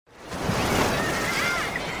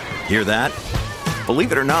Hear that?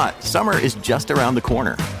 Believe it or not, summer is just around the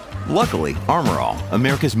corner. Luckily, Armor All,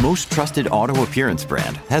 America's most trusted auto appearance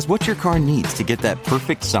brand, has what your car needs to get that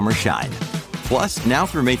perfect summer shine. Plus, now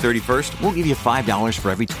through May 31st, we'll give you $5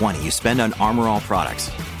 for every $20 you spend on Armor All products.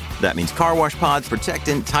 That means car wash pods,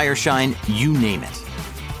 protectant, tire shine, you name it.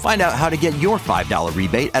 Find out how to get your $5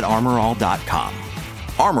 rebate at armorall.com.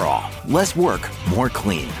 Armor All, less work, more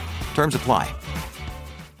clean. Terms apply.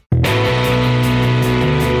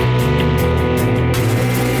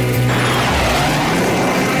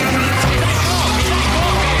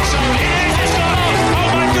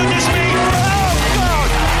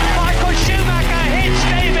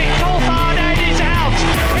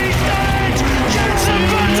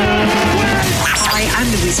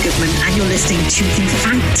 Goodman, and you're listening to the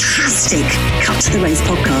fantastic Cut to the Race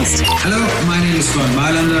podcast. Hello, my name is Bernd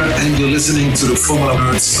Mailander, and you're listening to the Formula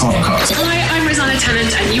Nerds podcast. Hi, I'm Rosanna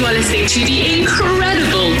Tennant, and you are listening to the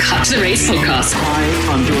incredible Cut to the Race podcast. Hi,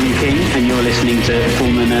 I'm Jordan King, and you're listening to the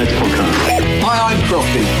Formula Nerds podcast. Hi, I'm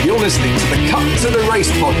Crofty. You're listening to the Cut to the Race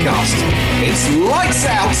podcast. It's lights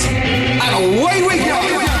out, and away we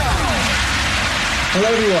go! Hello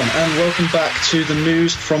everyone and welcome back to the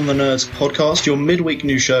News from the Nerds podcast, your midweek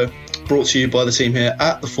news show brought to you by the team here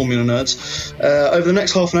at the Formula Nerds. Over the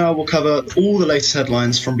next half an hour we'll cover all the latest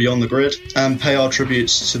headlines from beyond the grid and pay our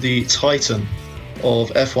tributes to the titan of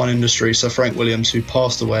F1 industry, Sir Frank Williams, who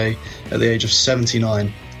passed away at the age of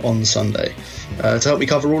 79 on Sunday. To help me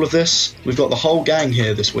cover all of this, we've got the whole gang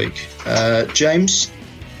here this week. James,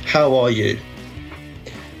 how are you?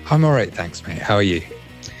 I'm alright, thanks mate. How are you?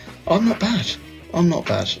 I'm not bad.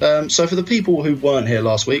 So for the people who weren't here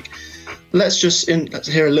last week, let's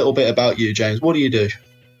hear a little bit about you, James. What do you do?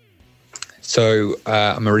 So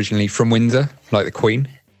I'm originally from Windsor, like the Queen,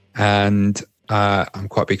 and I'm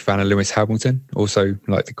quite a big fan of Lewis Hamilton, also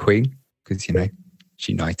like the Queen, because, you know,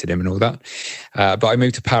 she knighted him and all that. But I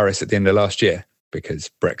moved to Paris at the end of last year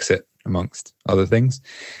because Brexit, amongst other things.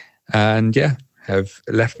 And yeah, have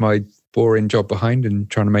left my boring job behind and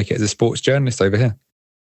trying to make it as a sports journalist over here.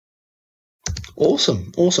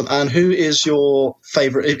 Awesome. And who is your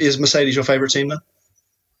favourite? Is Mercedes your favourite team then?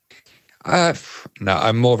 No,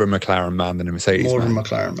 I'm more of a McLaren man than a Mercedes man. More of a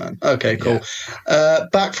McLaren man. Okay, cool. Yeah.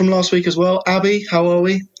 Back from last week as well. Abby, how are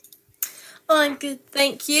we? I'm good,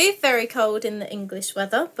 thank you. Very cold in the English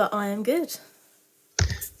weather, but I am good.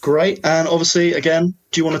 Great. And obviously, again,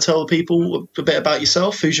 do you want to tell the people a bit about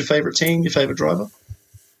yourself? Who's your favourite team, your favourite driver?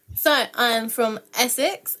 So, I am from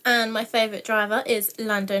Essex, and my favourite driver is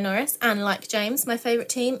Lando Norris, and like James, my favourite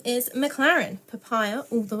team is McLaren. Papaya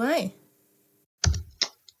all the way.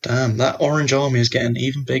 Damn, that orange army is getting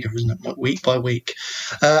even bigger, isn't it? Week by week.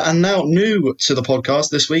 And now, new to the podcast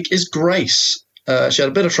this week is Grace. She had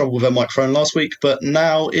a bit of trouble with her microphone last week, but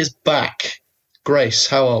now is back. Grace,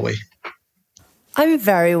 how are we? I'm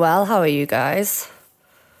very well. How are you guys?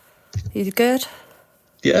 You good?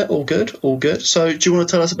 Yeah, all good. So do you want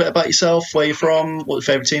to tell us a bit about yourself, where you're from, what your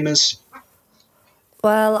favourite team is?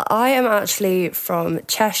 Well, I am actually from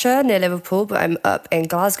Cheshire, near Liverpool, but I'm up in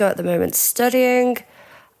Glasgow at the moment studying.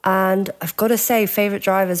 And I've got to say, favourite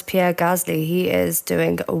driver is Pierre Gasly. He is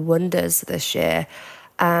doing wonders this year.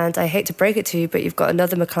 And I hate to break it to you, but you've got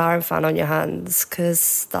another McLaren fan on your hands,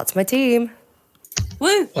 because that's my team.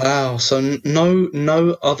 Woo! Wow, so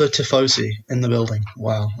no other Tifosi in the building.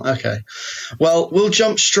 Wow, okay. Well, we'll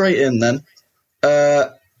jump straight in then.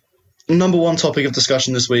 Number one topic of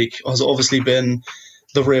discussion this week has obviously been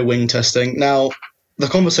the rear wing testing. Now, the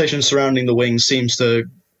conversation surrounding the wings seems to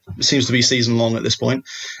be season long at this point,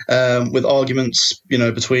 with arguments,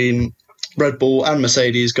 between Red Bull and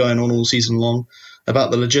Mercedes going on all season long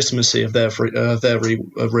about the legitimacy of their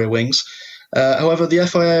rear wings. However, the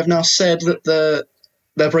FIA have now said that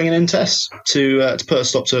they're bringing in tests to put a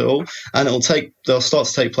stop to it all, and they'll start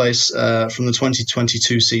to take place from the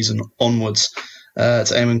 2022 season onwards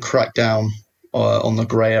to aim and crack down on the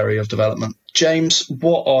grey area of development. James,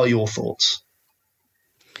 what are your thoughts?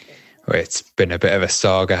 Well, it's been a bit of a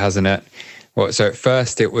saga, hasn't it? So at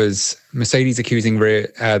first it was Mercedes accusing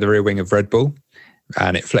the rear wing of Red Bull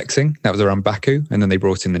and it flexing. That was around Baku, and then they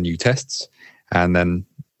brought in the new tests, and then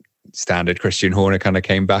standard Christian Horner kind of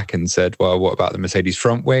came back and said, well, what about the Mercedes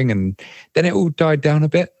front wing? And then it all died down a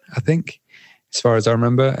bit, I think, as far as I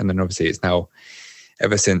remember. And then obviously it's now,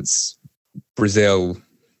 ever since Brazil,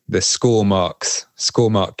 the score mark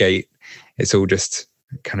gate, it's all just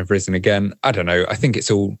kind of risen again. I don't know. I think it's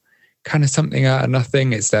all kind of something out of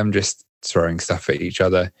nothing. It's them just throwing stuff at each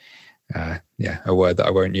other. A word that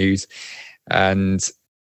I won't use. And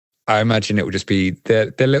I imagine it will just be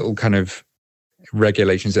their little kind of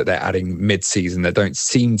regulations that they're adding mid-season that don't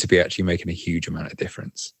seem to be actually making a huge amount of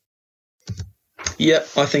difference. Yeah,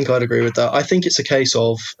 I think I'd agree with that. I think it's a case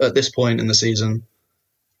of, at this point in the season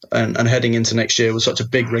and heading into next year with such a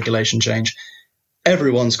big regulation change,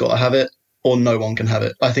 everyone's got to have it or no one can have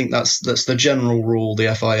it. I think that's the general rule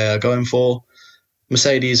the FIA are going for.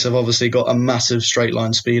 Mercedes have obviously got a massive straight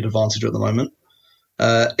line speed advantage at the moment.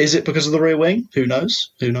 Is it because of the rear wing? Who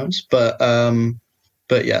knows? But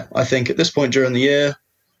yeah, I think at this point during the year,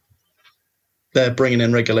 they're bringing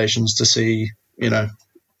in regulations to see,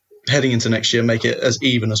 heading into next year, make it as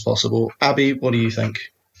even as possible. Abby, what do you think?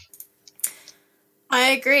 I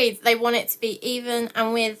agree. They want it to be even,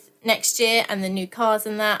 and with next year and the new cars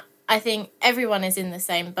and that, I think everyone is in the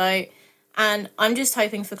same boat, and I'm just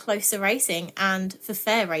hoping for closer racing and for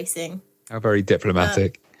fair racing. How very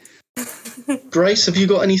diplomatic. Grace, have you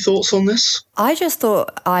got any thoughts on this? I just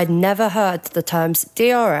thought I'd never heard the terms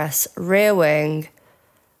DRS, rear wing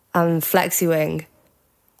and flexi wing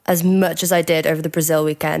as much as I did over the Brazil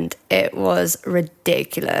weekend. It was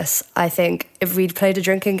ridiculous. I think if we'd played a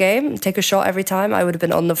drinking game, take a shot every time, I would have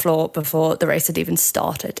been on the floor before the race had even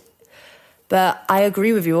started. But I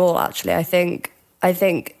agree with you all, actually. I think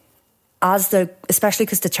especially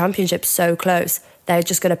because the championship's so close, they're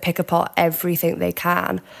just going to pick apart everything they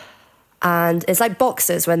can. And it's like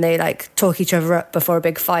boxers when they talk each other up before a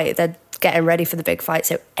big fight. They're getting ready for the big fight.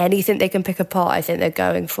 So anything they can pick apart, I think they're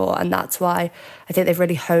going for. And that's why I think they've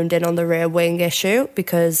really honed in on the rear wing issue,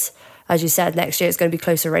 because, as you said, next year it's going to be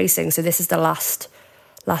closer racing. So this is the last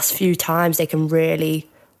few times they can really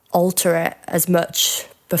alter it as much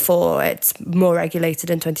before it's more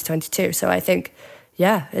regulated in 2022. So I think,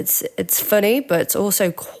 yeah, it's funny, but it's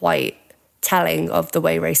also quite telling of the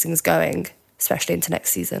way racing is going, especially into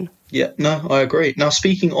next season. Yeah, no, I agree. Now,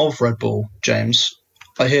 speaking of Red Bull, James,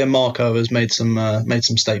 I hear Marco has made some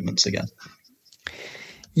statements again.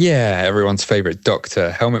 Yeah, everyone's favourite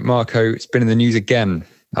doctor, Helmut Marko, has been in the news again,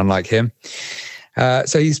 unlike him.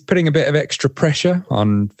 So he's putting a bit of extra pressure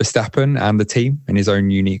on Verstappen and the team in his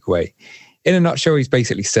own unique way. In a nutshell, he's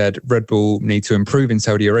basically said Red Bull need to improve in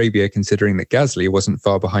Saudi Arabia, considering that Gasly wasn't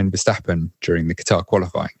far behind Verstappen during the Qatar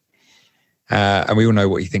qualifying. And we all know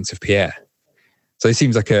what he thinks of Pierre. So it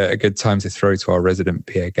seems like a good time to throw to our resident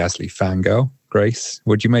Pierre Gasly fangirl. Grace,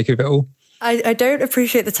 what do you make of it all? I don't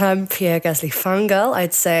appreciate the term Pierre Gasly fangirl.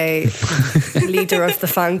 I'd say leader of the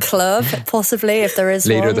fan club, possibly, if there is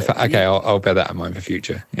leader one. Of the okay, I'll bear that in mind for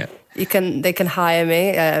future. Yeah, they can hire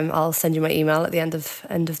me. I'll send you my email at the end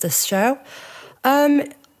of this show.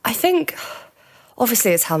 I think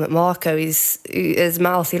obviously it's Helmut Marko. His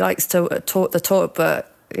mouth. He likes to talk the talk,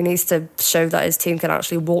 but he needs to show that his team can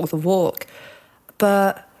actually walk the walk.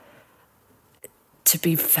 But to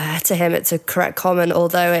be fair to him, it's a correct comment,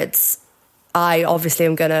 although I obviously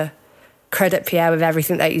am going to credit Pierre with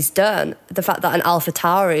everything that he's done. The fact that an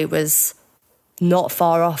AlphaTauri was not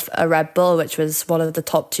far off a Red Bull, which was one of the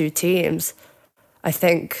top two teams, I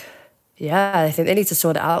think they need to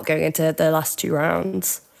sort it out going into the last two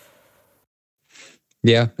rounds.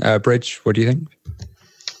 Yeah, Bridge, what do you think?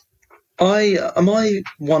 Am I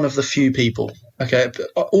one of the few people? Okay,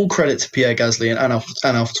 all credit to Pierre Gasly and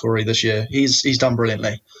AlphaTauri this year. He's done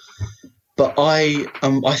brilliantly, but I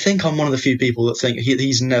think I'm one of the few people that think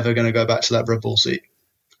he's never going to go back to that Red Bull seat.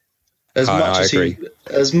 As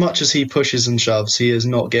much as he pushes and shoves, he is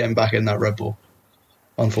not getting back in that Red Bull.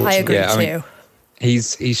 Unfortunately, I agree too.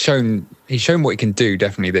 He's shown what he can do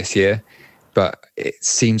definitely this year, but it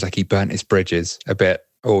seems like he burnt his bridges a bit.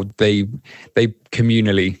 Or they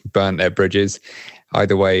communally burnt their bridges.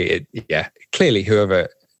 Either way, clearly whoever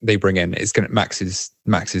they bring in is going to Max is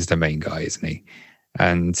the main guy, isn't he?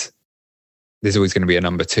 And there's always going to be a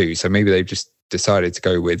number two. So maybe they've just decided to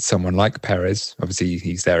go with someone like Perez. Obviously,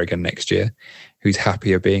 he's there again next year, who's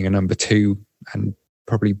happier being a number two and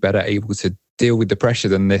probably better able to deal with the pressure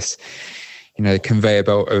than this, conveyor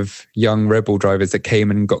belt of young Red Bull drivers that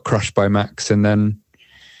came and got crushed by Max and then,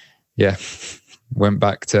 went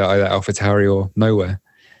back to either AlphaTauri or nowhere.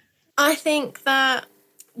 I think that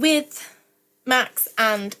with Max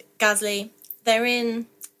and Gasly, they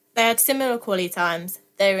had similar quality times.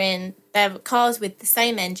 They have cars with the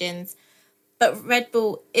same engines, but Red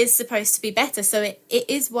Bull is supposed to be better. So it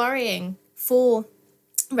is worrying for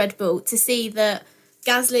Red Bull to see that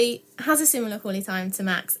Gasly has a similar quality time to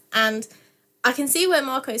Max. And I can see where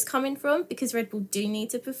Marco's coming from, because Red Bull do need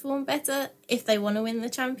to perform better if they want to win the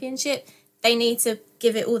championship. They need to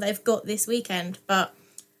give it all they've got this weekend. But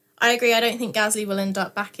I agree, I don't think Gasly will end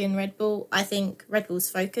up back in Red Bull. I think Red Bull's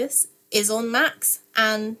focus is on Max,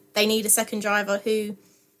 and they need a second driver who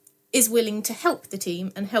is willing to help the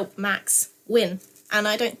team and help Max win. And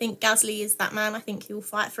I don't think Gasly is that man. I think he'll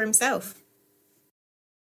fight for himself.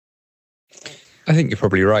 I think you're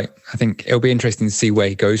probably right. I think it'll be interesting to see where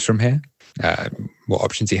he goes from here, what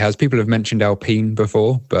options he has. People have mentioned Alpine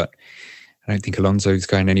before, but I don't think Alonso's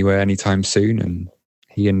going anywhere anytime soon, and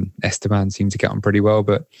he and Esteban seem to get on pretty well.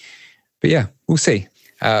 But yeah, we'll see.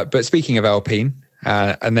 But speaking of Alpine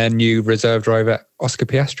and their new reserve driver, Oscar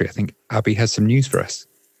Piastri, I think Abby has some news for us.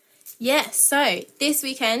 Yes, so this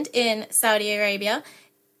weekend in Saudi Arabia,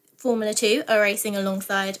 Formula 2 are racing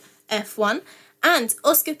alongside F1, and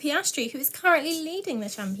Oscar Piastri, who is currently leading the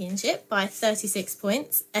championship by 36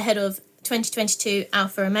 points, ahead of 2022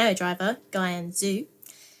 Alfa Romeo driver Guyan Zhou.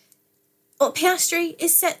 Piastri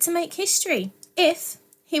is set to make history if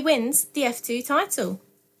he wins the F2 title.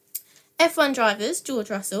 F1 drivers George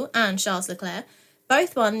Russell and Charles Leclerc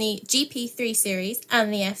both won the GP3 series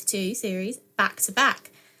and the F2 series back-to-back.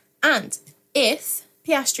 And if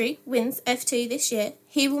Piastri wins F2 this year,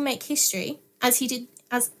 he will make history as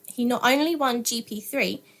he not only won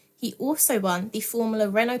GP3, he also won the Formula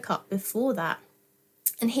Renault Cup before that.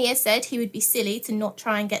 And he has said he would be silly to not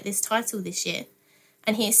try and get this title this year.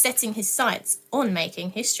 And he is setting his sights on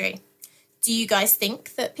making history. Do you guys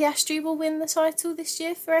think that Piastri will win the title this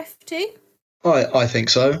year for F2? I think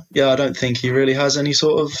so. Yeah, I don't think he really has any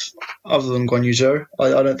sort of, other than Guan Yu Zhou, I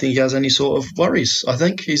don't think he has any sort of worries. I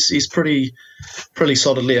think he's pretty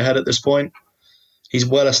solidly ahead at this point. He's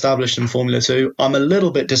well established in Formula 2. I'm a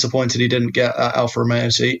little bit disappointed he didn't get that Alfa Romeo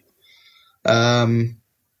seat.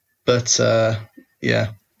 But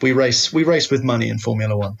we race with money in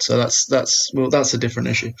Formula 1, so that's a different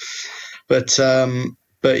issue. But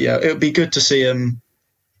yeah, it would be good to see him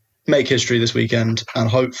make history this weekend and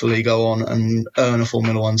hopefully go on and earn a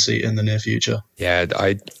Formula 1 seat in the near future. Yeah,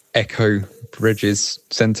 I echo Bridges'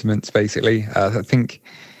 sentiments, basically. I think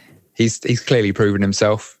he's clearly proven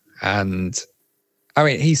himself, and I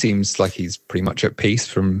mean, he seems like he's pretty much at peace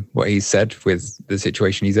from what he's said with the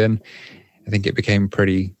situation he's in. I think it became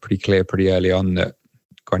pretty clear pretty early on that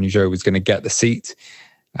Guan Yu Zhou was going to get the seat,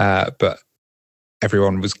 but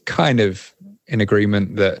everyone was kind of in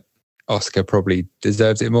agreement that Oscar probably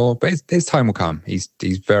deserves it more. But his time will come. He's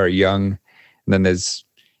very young, and then there's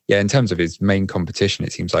in terms of his main competition,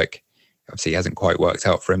 it seems like obviously it hasn't quite worked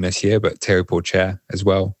out for him this year. But Théo Pourchaire as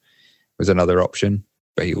well was another option,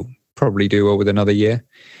 but he'll probably do well with another year.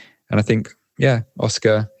 And I think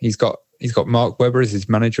Oscar, he's got Mark Webber as his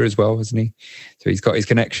manager as well, hasn't he? So he's got his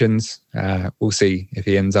connections. We'll see if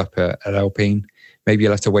he ends up at Alpine. Maybe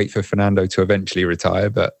he'll have to wait for Fernando to eventually retire,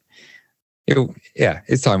 but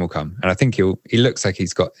his time will come. And I think he looks like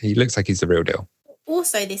he's the real deal.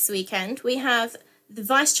 Also this weekend, we have the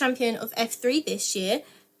vice champion of F3 this year,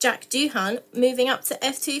 Jack Doohan, moving up to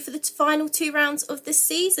F2 for the final 2 rounds of the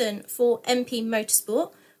season for MP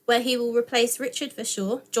Motorsport, where he will replace Richard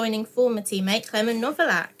Verschoor, joining former teammate Clement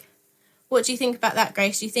Novalak. What do you think about that,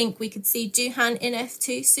 Grace? Do you think we could see Doohan in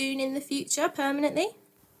F2 soon in the future, permanently?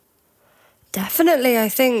 Definitely. I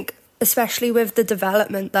think, especially with the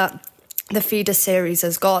development that the feeder series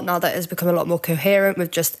has got, now that it's become a lot more coherent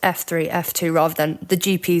with just F3, F2, rather than the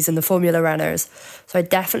GPs and the Formula Renaults. So I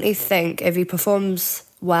definitely think if he performs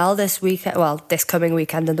well this coming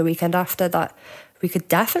weekend and the weekend after, that we could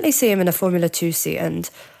definitely see him in a Formula 2 seat. And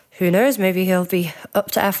who knows, maybe he'll be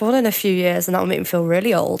up to F1 in a few years, and that'll make me feel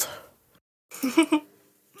really old.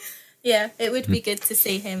 Yeah, it would be good to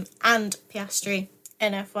see him and Piastri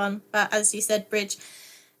in F1. But as you said, Bridge,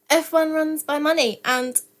 F1 runs by money,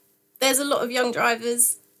 and there's a lot of young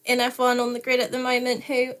drivers in F1 on the grid at the moment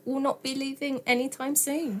who will not be leaving anytime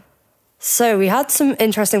soon. So we had some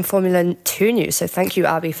interesting Formula 2 news, so thank you,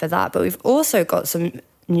 Abby, for that. But we've also got some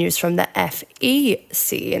news from the FE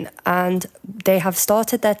scene, and they have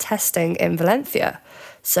started their testing in Valencia.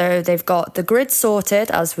 So they've got the grid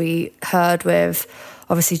sorted, as we heard, with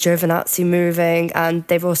obviously Giovinazzi moving, and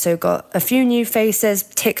they've also got a few new faces.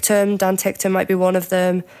 Dan Ticktum might be one of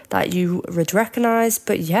them that you would recognise.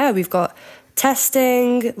 But yeah, we've got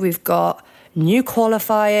testing, we've got new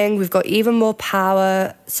qualifying, we've got even more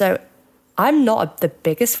power. So I'm not the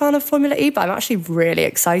biggest fan of Formula E, but I'm actually really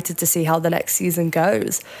excited to see how the next season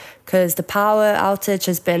goes, because the power outage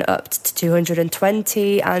has been upped to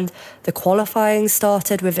 220, and the qualifying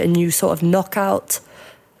started with a new sort of knockout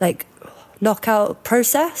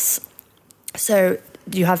process. So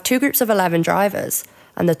you have 2 groups of 11 drivers,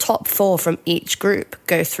 and the top 4 from each group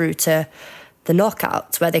go through to the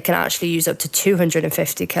knockouts, where they can actually use up to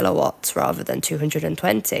 250 kilowatts rather than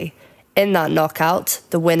 220. In that knockout,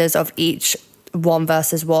 the winners of each 1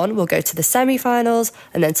 versus 1 will go to the semi-finals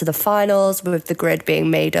and then to the finals, with the grid being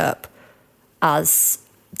made up as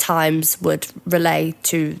times would relay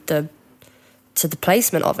to the to the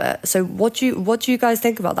placement of it. So what do you guys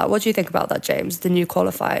think about that? What do you think about that, James? The new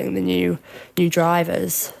qualifying, the new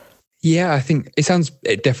drivers. Yeah, I think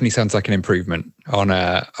it definitely sounds like an improvement on.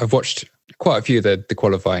 I've watched quite a few of the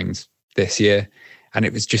qualifyings this year, and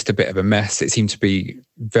it was just a bit of a mess. It seemed to be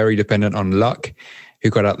very dependent on luck, who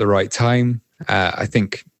got out the right time. I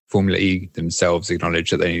think Formula E themselves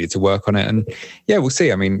acknowledged that they needed to work on it, and yeah, we'll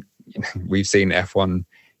see. I mean, we've seen F1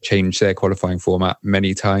 change their qualifying format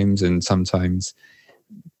many times, and sometimes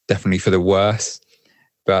definitely for the worse.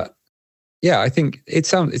 But yeah, I think it's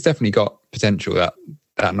definitely got potential, that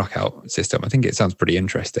knockout system. I think it sounds pretty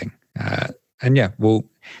interesting. And yeah,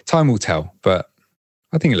 time will tell, but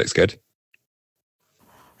I think it looks good.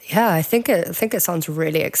 Yeah, I think it sounds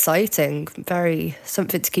really exciting. Very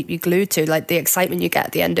something to keep you glued to, like the excitement you get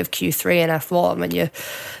at the end of Q3 in F1 when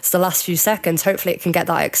it's the last few seconds. Hopefully, it can get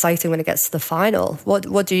that exciting when it gets to the final.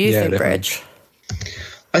 What do you think, definitely. Bridge?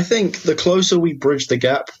 I think the closer we bridge the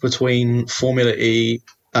gap between Formula E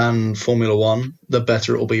and Formula One, the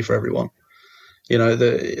better it will be for everyone. You know,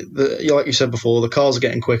 like you said before, the cars are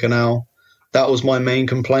getting quicker now. That was my main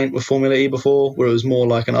complaint with Formula E before, where it was more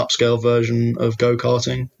like an upscale version of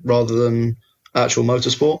go-karting rather than actual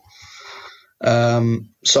motorsport.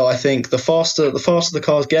 So I think the faster the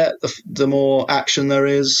cars get, the more action there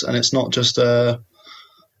is, and it's not just a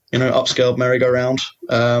upscaled merry-go-round.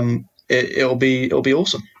 It'll be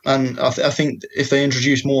awesome, and I think if they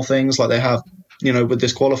introduce more things like they have, with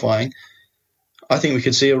this qualifying, I think we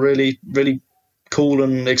could see a really, really cool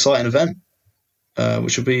and exciting event.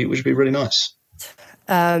 Which would be really nice.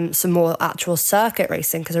 Some more actual circuit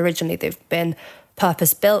racing, because originally they've been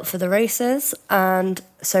purpose built for the races, and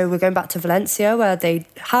so we're going back to Valencia where they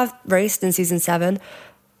have raced in season 7.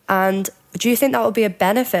 And do you think that will be a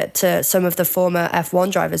benefit to some of the former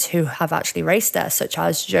F1 drivers who have actually raced there, such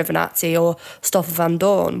as Giovinazzi or Stoffel van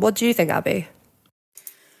Dorn? What do you think, Abby?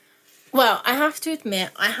 Well, I have to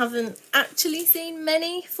admit I haven't actually seen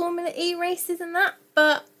many Formula E races and that,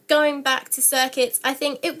 but going back to circuits, I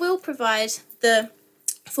think it will provide the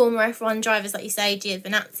former F1 drivers, like you say,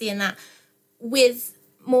 Giovinazzi and that, with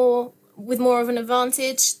more of an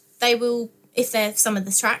advantage. They will, if they're some of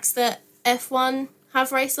the tracks that F1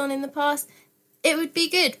 have raced on in the past, it would be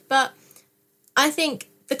good. But I think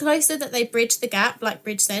the closer that they bridge the gap, like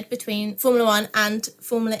Bridge said, between Formula 1 and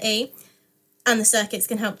Formula E, and the circuits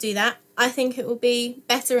can help do that, I think it will be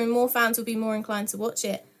better and more fans will be more inclined to watch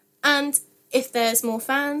it. And if there's more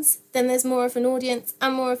fans, then there's more of an audience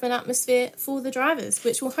and more of an atmosphere for the drivers,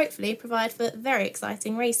 which will hopefully provide for very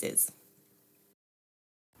exciting races.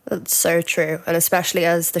 That's so true. And especially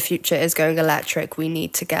as the future is going electric, we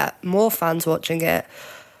need to get more fans watching it,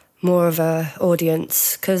 more of an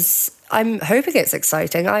audience, because I'm hoping it's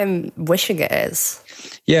exciting. I'm wishing it is.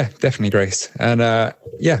 Yeah, definitely, Grace. And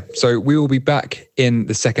so we will be back in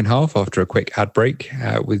the second half after a quick ad break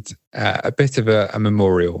with a bit of a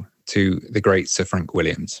memorial to the great Sir Frank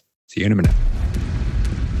Williams. See you in a minute.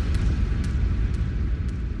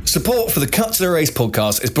 Support for the Cut to the Race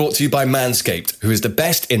podcast is brought to you by Manscaped, who is the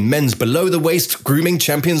best in men's below-the-waist grooming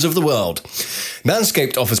champions of the world.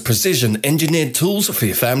 Manscaped offers precision-engineered tools for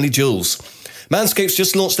your family jewels. Manscaped's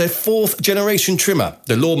just launched their 4th generation trimmer,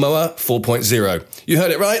 the Lawnmower 4.0. You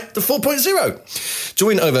heard it right, the 4.0.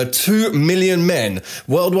 Join over 2 million men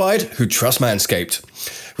worldwide who trust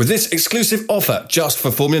Manscaped. With this exclusive offer just for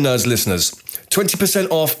Formula Nerds listeners, 20%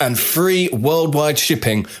 off and free worldwide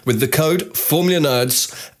shipping with the code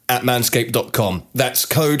FormulaNerds at manscaped.com. That's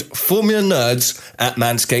code FormulaNerds at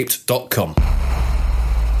manscaped.com.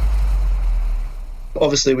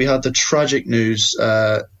 Obviously, we had the tragic news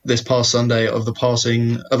this past Sunday of the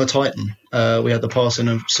passing of a Titan. We had the passing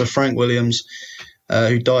of Sir Frank Williams,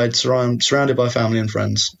 who died surrounded by family and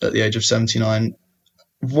friends at the age of 79.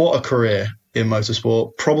 What a career in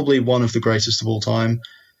motorsport. Probably one of the greatest of all time.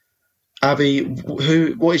 Abby,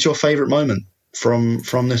 what is your favourite moment from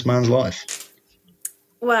this man's life?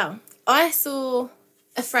 Well, I saw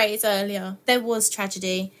a phrase earlier. There was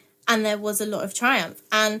tragedy and there was a lot of triumph.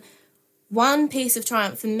 And one piece of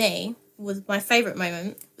triumph for me was my favourite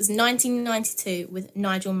moment was 1992 with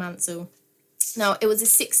Nigel Mansell. Now, it was a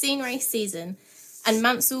 16-race season and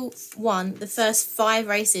Mansell won the first 5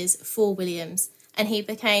 races for Williams, and he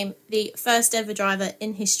became the first ever driver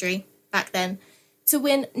in history back then to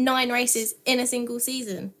win 9 races in a single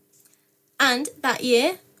season. And that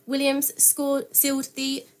year, Williams sealed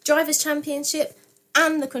the Drivers' Championship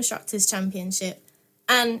and the Constructors' Championship.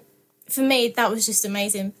 And for me, that was just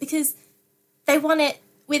amazing because they won it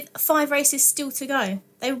with 5 races still to go.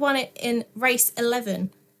 They won it in race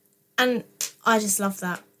 11. And I just loved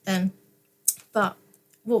that then. But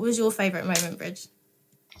what was your favourite moment, Bridge?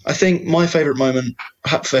 I think my favourite moment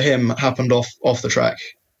for him happened off the track.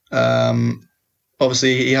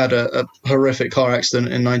 Obviously, he had a horrific car accident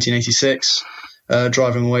in 1986,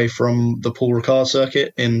 driving away from the Paul Ricard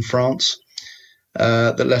circuit in France,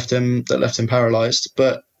 that left him paralysed.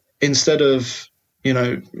 But instead of,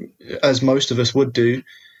 as most of us would do,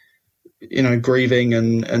 grieving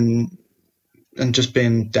and just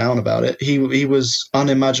being down about it, he was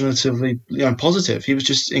unimaginatively positive. He was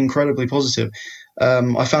just incredibly positive.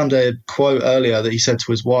 I found a quote earlier that he said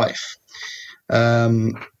to his wife,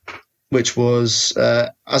 which was,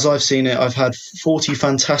 as I've seen it, I've had 40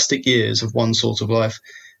 fantastic years of one sort of life,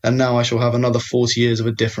 and now I shall have another 40 years of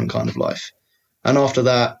a different kind of life. And after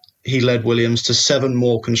that, he led Williams to 7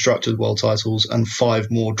 more Constructors' World titles and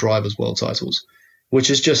 5 more Drivers' World titles, which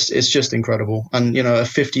is just incredible. And, a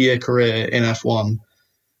 50-year career in F1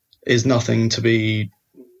 is nothing to be,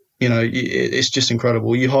 it's just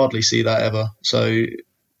incredible. You hardly see that ever. So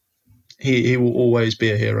he will always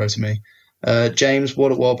be a hero to me. James,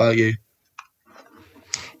 what about you?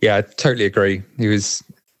 Yeah, I totally agree. He was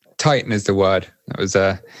Titan is the word. That was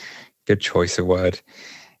a good choice of word.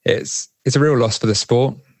 It's a real loss for the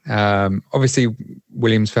sport. Obviously,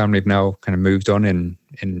 Williams' family have now kind of moved on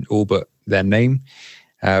in all but their name.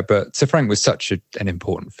 But Sir Frank was such an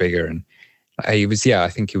important figure, and he was, I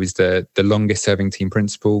think he was the longest serving team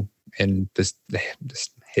principal in the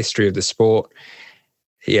history of the sport.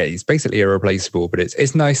 Yeah, he's basically irreplaceable, but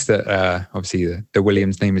it's nice that obviously the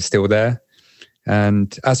Williams name is still there.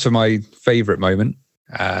 And as for my favourite moment,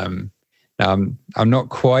 now I'm not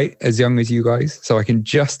quite as young as you guys, so I can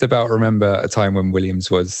just about remember a time when Williams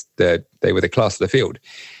they were the class of the field.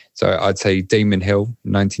 So I'd say Damon Hill,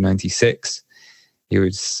 1996. He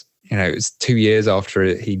was, it was 2 years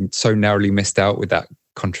after he so narrowly missed out with that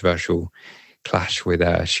controversial clash with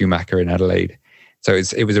Schumacher in Adelaide. So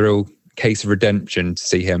it was a real case of redemption to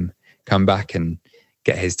see him come back and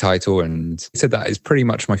get his title. And he said that is pretty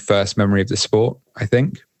much my first memory of the sport, I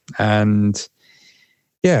think. And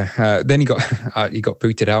then he got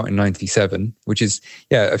booted out in 97, which is,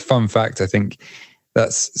 a fun fact. I think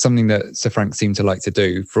that's something that Sir Frank seemed to like to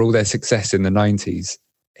do. For all their success in the 90s,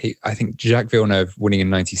 I think Jacques Villeneuve winning in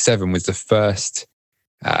 97 was the first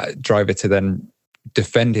driver to then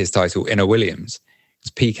defend his title in a Williams.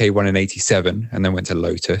 Piquet won in 87 and then went to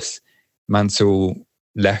Lotus. Mansell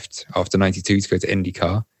left after 92 to go to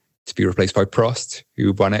IndyCar to be replaced by Prost,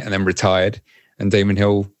 who won it and then retired. And Damon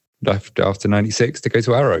Hill left after 96 to go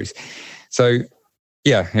to Arrows. So,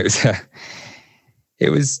 it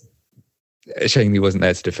was a shame he wasn't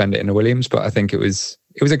there to defend it in a Williams, but I think it was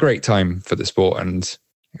a great time for the sport, and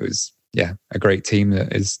it was, a great team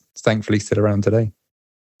that is thankfully still around today.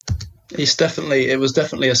 It was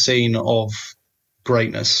definitely a scene of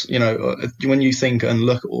greatness. When you think and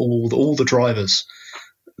look at all the drivers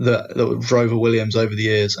that drove a Williams over the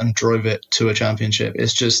years and drove it to a championship,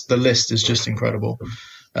 it's just, the list is just incredible.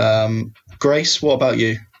 Grace, what about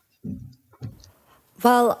you?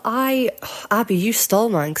 Well, Abby, you stole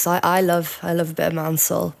mine, because I love a bit of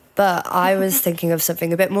Mansell, but I was thinking of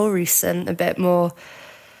something a bit more recent, a bit more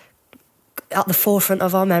at the forefront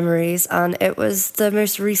of our memories, and it was the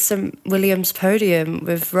most recent Williams podium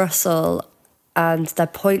with Russell and their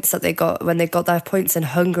points that they got when they got their points in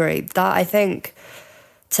Hungary. That, I think,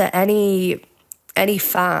 to any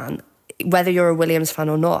fan, whether you're a Williams fan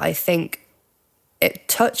or not, I think it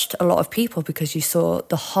touched a lot of people, because you saw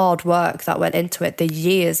the hard work that went into it, the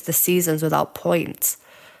years, the seasons without points.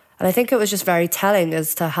 And I think it was just very telling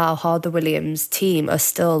as to how hard the Williams team are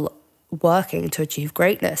still working to achieve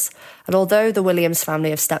greatness. And although the Williams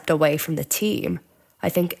family have stepped away from the team, I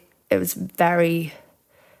think it was very,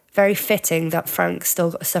 very fitting that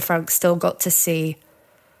Sir Frank still got to see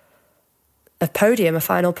a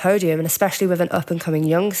final podium, and especially with an up-and-coming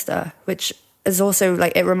youngster, which is also,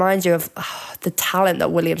 it reminds you of the talent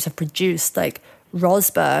that Williams have produced, like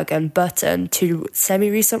Rosberg and Button, 2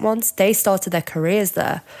 semi-recent ones. They started their careers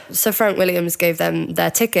there. Sir Frank Williams gave them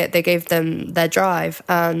their ticket, they gave them their drive,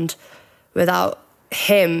 and without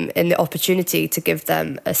him in the opportunity to give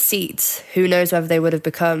them a seat, who knows whether they would have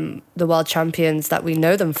become the world champions that we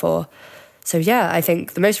know them for. So I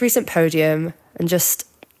think the most recent podium and just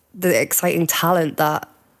the exciting talent that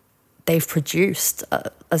they've produced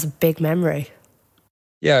as a big memory.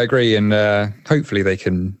 Yeah, I agree. And hopefully they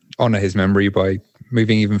can honour his memory by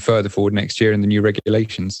moving even further forward next year in the new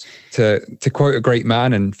regulations. To quote a great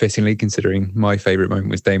man, and fittingly considering my favourite moment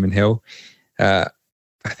was Damon Hill,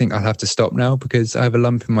 I think I'll have to stop now because I have a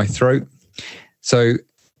lump in my throat. So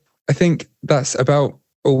I think that's about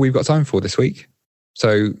all we've got time for this week.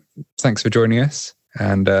 So thanks for joining us.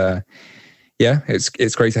 And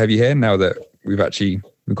it's great to have you here now that we've actually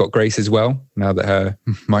We've got Grace as well, now that her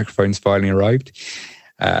microphone's finally arrived.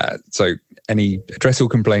 So address all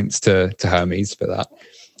complaints to Hermes for that.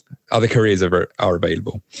 Other careers are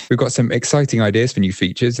available. We've got some exciting ideas for new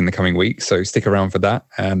features in the coming weeks, so stick around for that.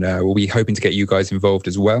 And we'll be hoping to get you guys involved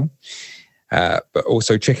as well. But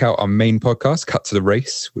also check out our main podcast, Cut to the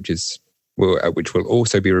Race, which will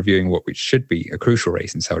also be reviewing what should be a crucial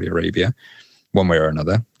race in Saudi Arabia, one way or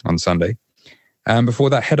another, on Sunday. And before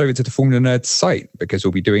that, head over to the Formula Nerds site, because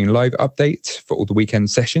we'll be doing live updates for all the weekend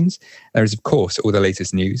sessions. There is, of course, all the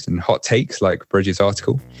latest news and hot takes, like Bridges'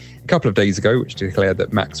 article a couple of days ago, which declared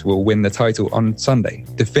that Max will win the title on Sunday,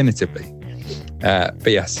 definitively. But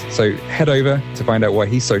yes, so head over to find out why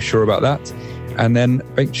he's so sure about that. And then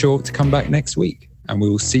make sure to come back next week, and we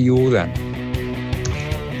will see you all then.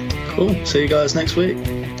 Cool. See you guys next week.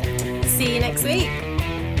 See you next week.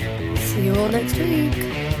 See you all next week.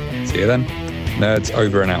 See you then. Nerds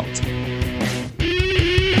over and out.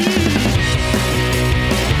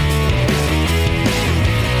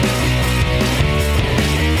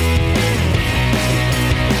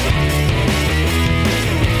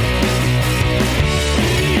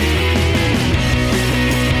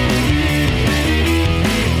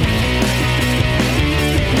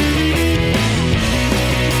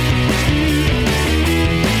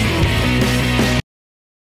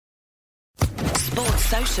 Sports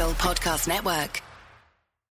Social Podcast Network.